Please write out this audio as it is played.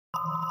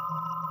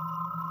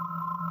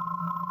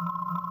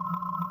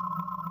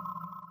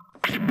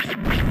You got the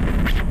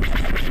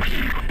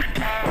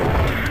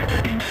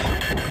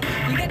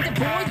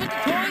boys with the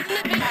toys and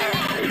the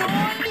making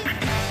noise.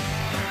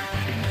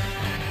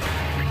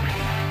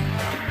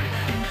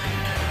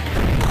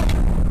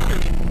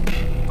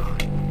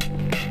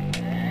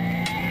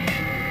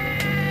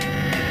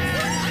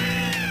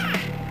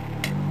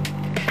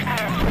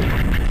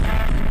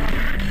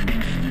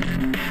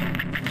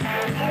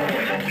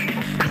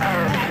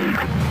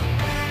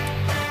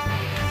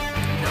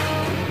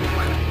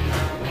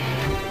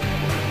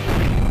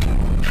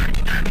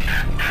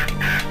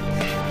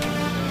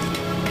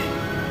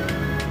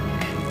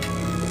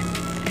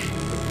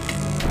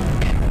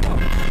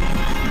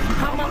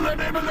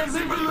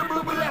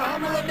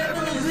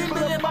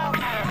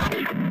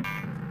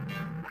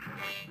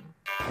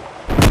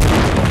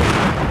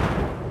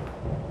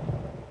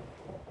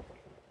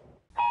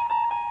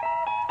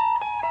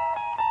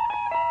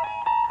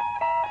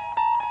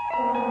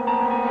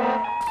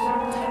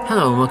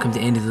 Hello and welcome to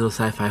Andy's Little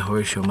Sci-Fi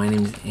Horror Show. My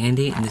name is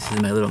Andy and this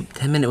is my little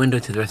 10-minute window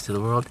to the rest of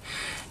the world.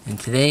 And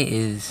today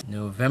is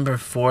November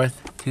 4th,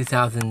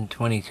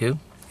 2022.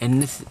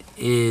 And this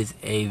is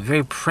a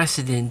very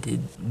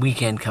precedented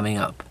weekend coming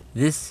up.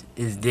 This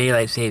is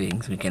Daylight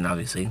Savings Weekend,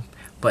 obviously.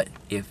 But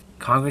if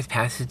Congress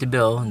passes the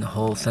bill and the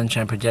whole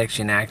Sunshine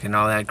Protection Act and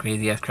all that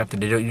crazy ass crap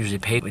that they don't usually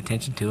pay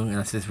attention to,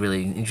 unless it's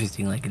really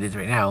interesting like it is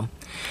right now,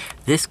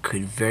 this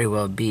could very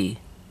well be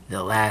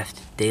the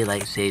last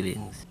Daylight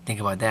Savings.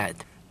 Think about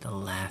that. The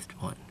last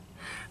one.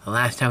 The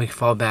last time we can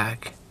fall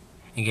back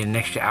and get an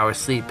extra hour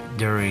sleep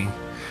during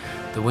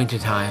the winter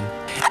time.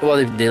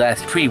 Well, the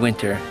last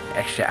pre-winter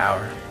extra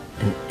hour.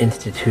 An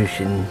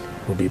institution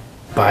will be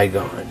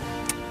bygone.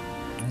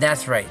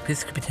 That's right.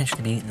 This could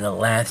potentially be the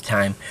last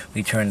time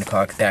we turn the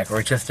clocks back, or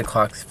adjust the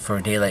clocks for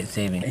daylight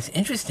saving. It's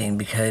interesting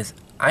because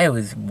I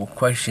was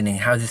questioning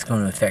how is this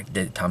going to affect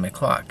the atomic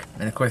clock.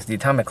 And of course, the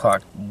atomic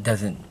clock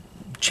doesn't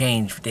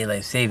change for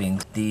daylight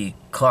savings. The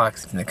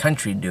clocks in the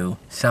country do.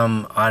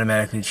 Some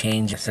automatically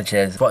change, such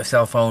as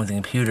cell phones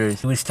and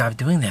computers. It would stop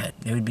doing that.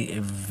 It would be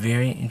a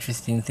very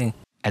interesting thing.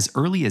 As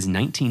early as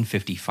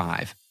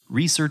 1955,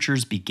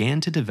 researchers began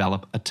to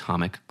develop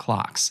atomic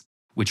clocks,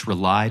 which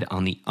relied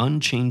on the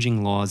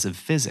unchanging laws of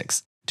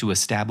physics to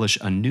establish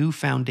a new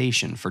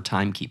foundation for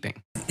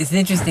timekeeping. It's an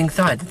interesting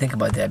thought to think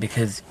about that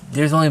because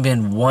there's only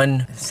been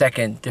 1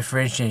 second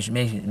differentiation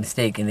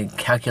mistake in the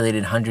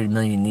calculated 100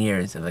 million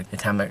years of the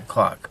atomic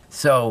clock.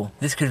 So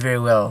this could very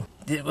well,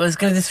 it's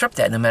going to disrupt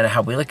that no matter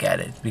how we look at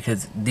it,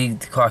 because the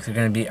clocks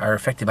are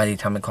affected by the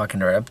atomic clock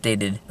and are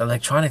updated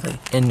electronically,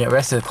 and the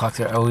rest of the clocks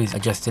are always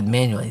adjusted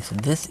manually. So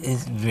this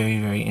is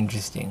very, very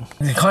interesting.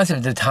 The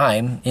concept of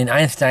time in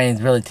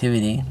Einstein's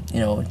relativity,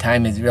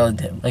 time is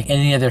relative. Like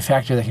any other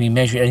factor that can be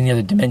measured at any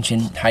other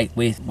dimension, height,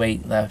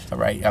 weight, left,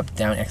 right, up,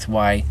 down, x,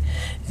 y,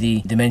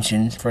 the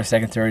dimensions, first,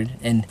 second, third,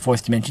 and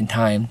fourth dimension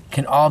time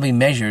can all be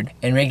measured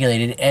and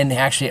regulated, and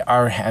actually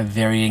have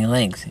varying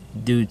lengths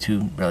due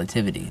to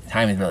relativity.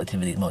 Time is relativity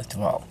most of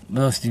all.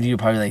 Most of you are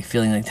probably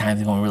feeling like time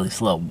is going really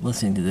slow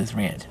listening to this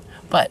rant.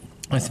 But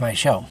it's my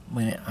show.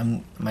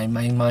 My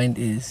mind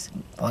is,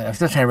 I'm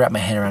still trying to wrap my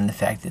head around the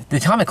fact that the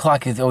atomic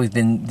clock has always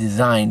been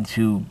designed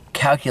to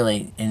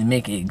calculate and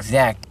make it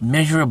exact,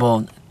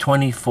 measurable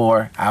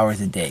 24 hours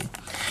a day.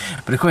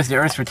 But of course, the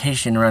Earth's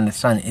rotation around the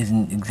sun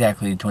isn't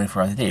exactly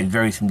 24 hours a day. It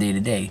varies from day to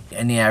day.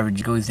 And the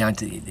average goes down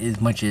to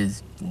as much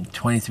as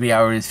 23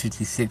 hours,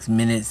 56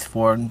 minutes,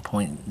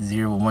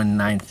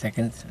 4.019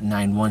 seconds,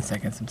 91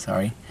 seconds, I'm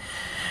sorry.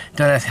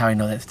 Don't ask how I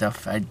know that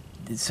stuff.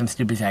 Some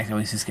stupid facts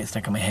always just get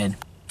stuck in my head.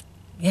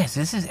 Yes,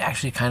 this is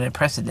actually kind of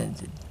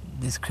precedented.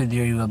 This could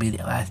very well be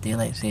the last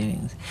daylight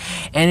savings.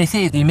 And they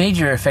say the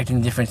major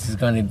affecting difference is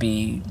going to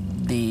be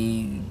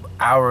the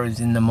hours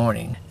in the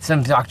morning.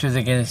 Some doctors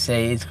are going to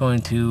say it's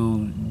going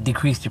to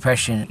decrease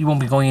depression. You won't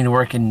be going into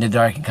work in the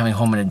dark and coming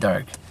home in the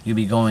dark. You'll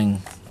be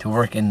going to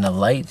work in the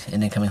light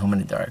and then coming home in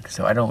the dark.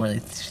 So I don't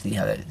really see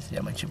how that's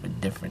that much of a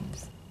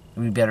difference. It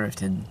would be better if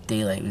the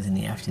daylight was in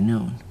the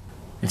afternoon.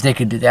 If they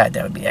could do that,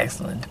 that would be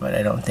excellent. But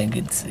I don't think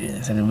it's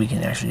something we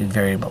can actually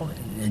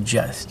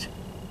adjust.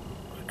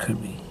 Or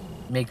could we?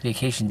 Make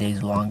vacation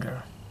days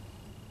longer.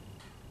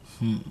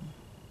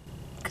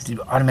 Because the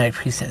automatic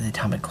preset of the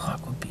atomic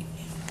clock would be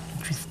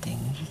interesting.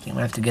 I'm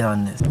gonna have to get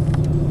on this.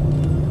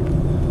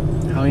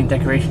 Halloween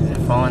decorations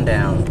have fallen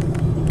down.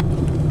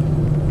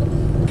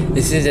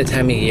 This is the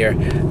time of year.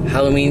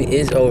 Halloween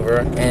is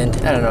over, and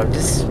I don't know,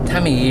 this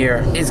time of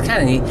year is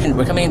kind of neat.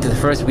 We're coming into the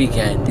first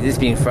weekend, this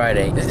being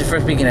Friday. This is the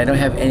first weekend I don't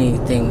have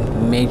anything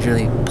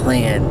majorly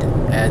planned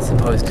as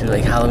opposed to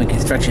Halloween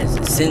constructions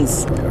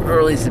since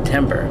early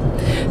September.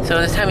 So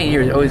this time of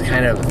year is always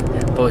kind of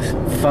both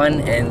fun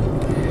and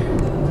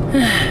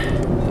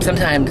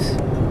sometimes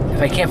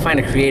if I can't find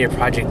a creative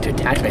project to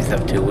attach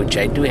myself to, which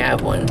I do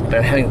have one, but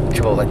I'm having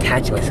trouble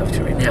attaching myself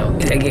to right now,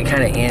 I get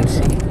kind of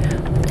antsy.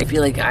 I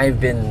feel like I've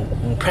been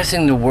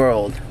impressing the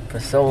world for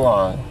so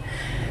long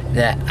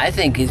that I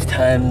think it's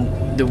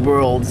time the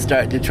world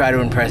start to try to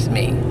impress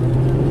me.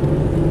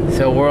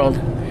 So world,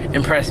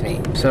 impress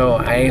me. So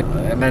I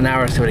have an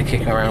hour or so to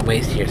kick around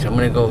waste here, so I'm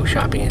gonna go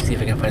shopping and see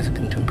if I can find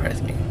something to impress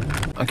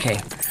Okay,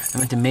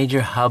 I'm at the major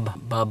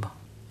hubbub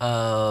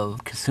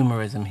of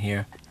consumerism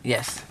here.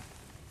 Yes.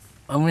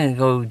 I'm gonna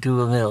go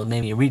do a little,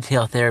 maybe a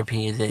retail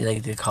therapy, as they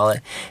like to call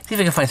it. See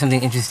if I can find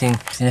something interesting.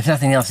 And if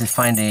nothing else, is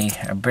find a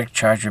brick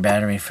charger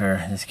battery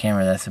for this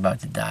camera that's about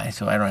to die.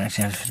 So I don't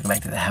actually have to go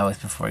back to the house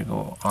before I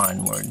go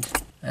onwards.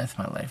 That's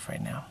my life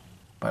right now.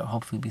 But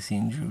hopefully we'll be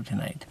seeing Drew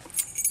tonight.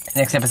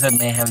 Next episode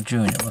may have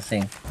Drew in it, we'll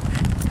see.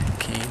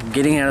 Okay,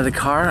 getting out of the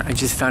car, I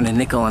just found a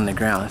nickel on the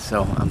ground.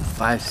 So I'm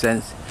 5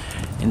 cents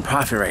in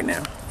profit right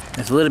now.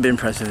 That's a little bit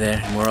impressive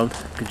there, world.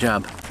 Good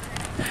job.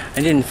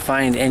 I didn't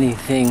find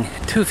anything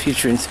too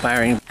future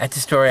inspiring. At the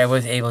store I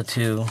was able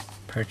to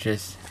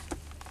purchase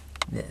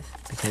this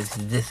because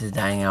this is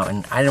dying out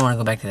and I didn't want to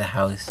go back to the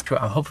house.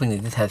 I'm hoping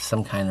that this has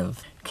some kind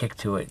of kick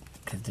to it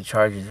because the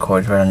charger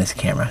cord's right on this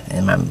camera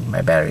and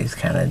my battery's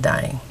kind of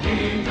dying.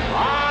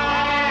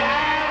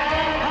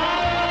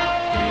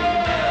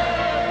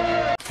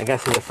 I got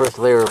through the first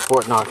layer of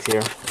Fort Knox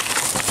here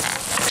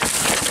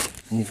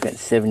and you've got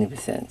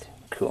 70%.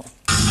 Cool.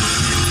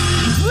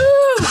 Woo!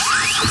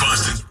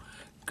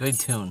 Good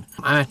tune.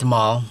 I'm at the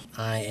mall.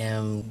 I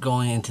am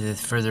going into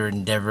this further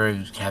endeavor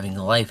of having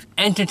life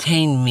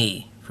entertain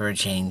me for a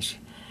change.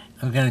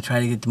 I'm gonna try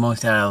to get the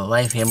most out of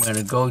life here. I'm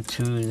gonna go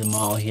to the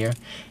mall here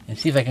and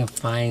see if I can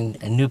find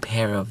a new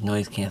pair of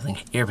noise canceling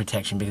ear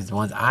protection because the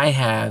ones I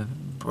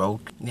have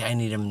broke. Yeah, I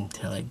need them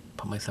to like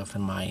put myself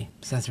in my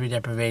sensory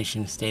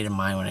deprivation state of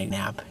mind when I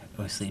nap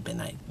or sleep at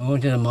night. I'm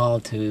going to the mall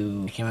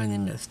to, I can't remember the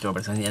name of the store, but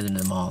it's on the other end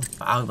of the mall.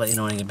 I'll let you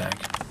know when I get back.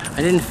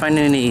 I didn't find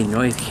any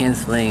noise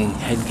canceling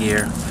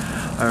headgear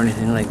or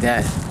anything like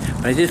that,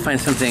 but I did find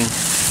something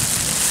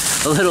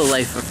a little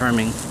life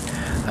affirming.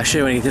 I'll show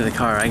you when I get to the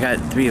car. I got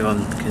 3 of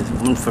them, because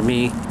one for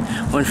me,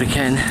 one for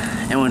Ken,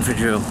 and one for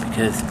Drew,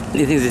 because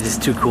these things are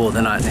just too cool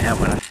to not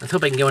have one. Let's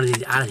hope I can get one of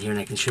these out of here and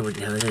I can show what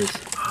the hell it is.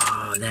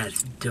 Oh,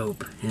 that's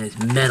dope. And it's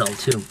metal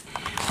too.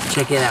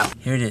 Check it out.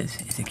 Here it is.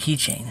 It's a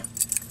keychain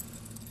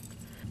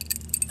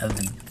of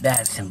the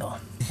bat symbol.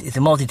 It's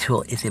a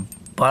multi-tool. It's a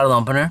bottle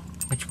opener,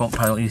 which probably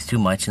won't use too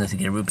much unless you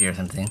get a root beer or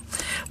something.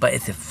 But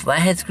it's a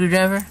flathead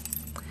screwdriver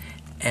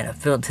and a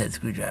Phillips head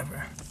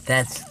screwdriver.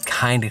 That's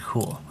kind of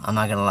cool, I'm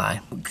not gonna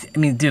lie. I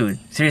mean, dude,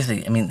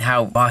 seriously, I mean,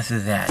 how boss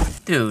is that?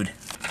 Dude,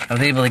 I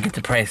was able to get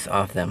the price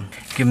off them,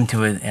 give them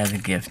to it as a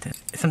gift.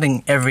 It's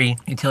something every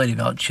utility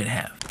belt should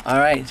have. All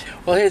right,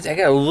 well, I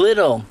got a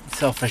little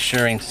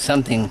self-assuring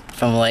something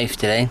from life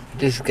today.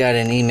 Just got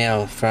an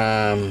email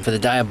for the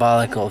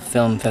Diabolical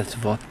Film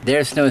Festival.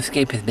 There's No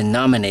Escape has been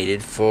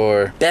nominated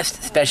for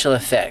Best Special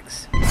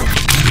Effects.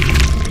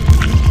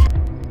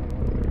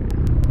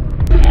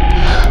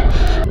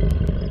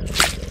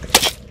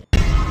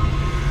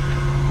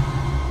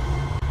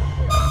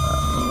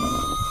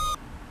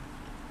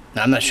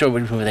 Now, I'm not sure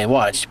which movie they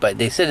watched, but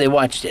they said they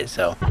watched it,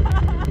 so.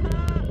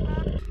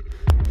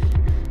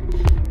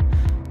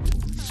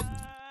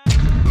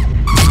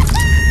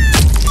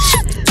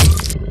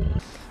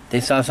 They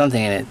saw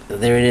something in it, so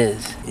there it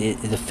is.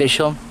 It is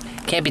official.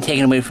 Can't be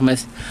taken away from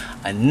us.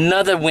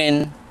 Another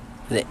win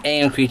for the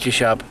AM Creature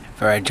Shop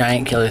for our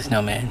giant killer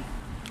snowman.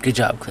 Good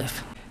job,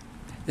 Cliff.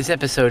 This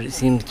episode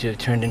seems to have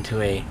turned into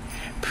a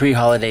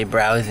pre-holiday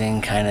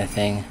browsing kind of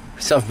thing.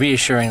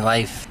 Self-reassuring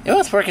life. It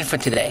was working for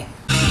today.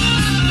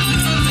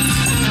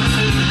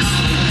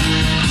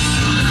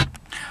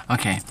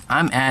 Okay,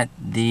 I'm at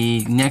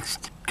the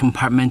next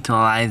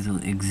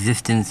compartmentalized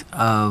existence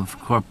of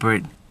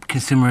corporate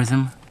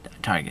consumerism,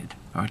 Target,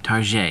 or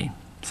Target.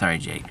 Sorry,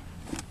 Jake.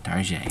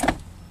 Target.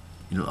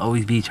 It'll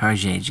always be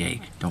Target,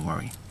 Jake. Don't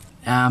worry.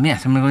 Yeah,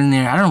 so I'm gonna go in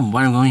there. I don't know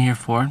what I'm going here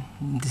for.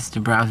 Just to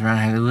browse around.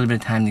 I have a little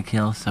bit of time to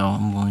kill, so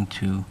I'm going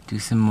to do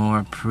some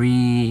more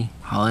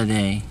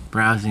pre-holiday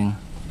browsing.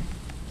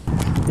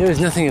 There was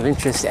nothing of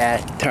interest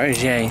at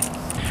Target.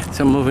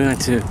 So I'm moving on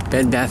to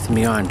Bed Bath &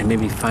 Beyond to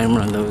maybe find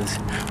one of those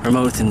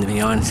remotes in the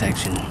Beyond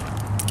section.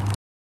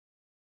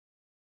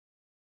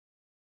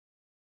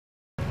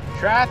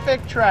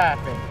 Traffic,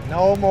 traffic.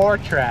 No more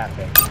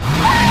traffic. Wait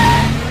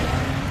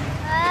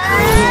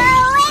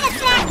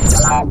a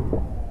sec!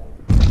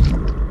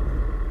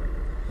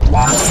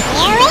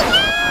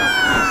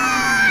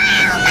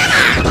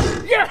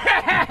 Yeah,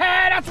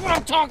 that's what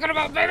I'm talking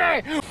about,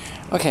 baby!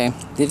 Okay,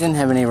 they didn't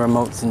have any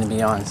remotes in the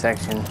Beyond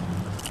section.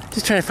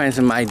 Just trying to find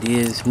some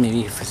ideas,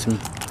 maybe for some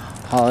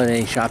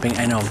holiday shopping.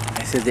 I know,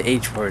 I said the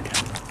H word,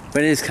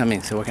 but it is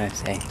coming, so what can I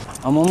say?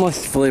 I'm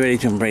almost fully ready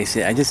to embrace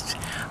it.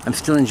 I'm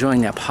still enjoying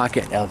that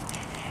pocket of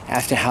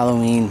after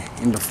Halloween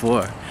and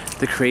before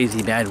the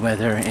crazy bad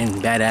weather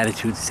and bad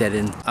attitudes set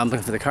in. I'm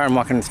looking for the car, I'm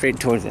walking straight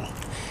towards it.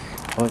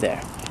 Over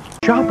there.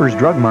 Shoppers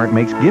Drug Mart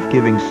makes gift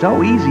giving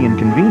so easy and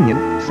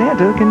convenient,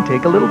 Santa can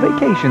take a little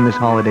vacation this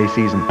holiday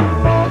season.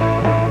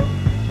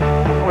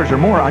 Or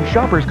more on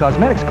Shoppers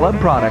Cosmetics Club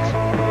products.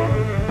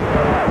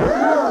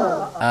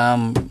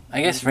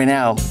 I guess right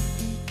now,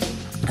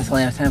 that's all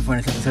I have time for in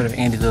this episode of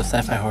Andy's Little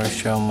Sci-Fi Horror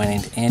Show. My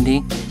name's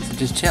Andy, so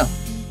just chill.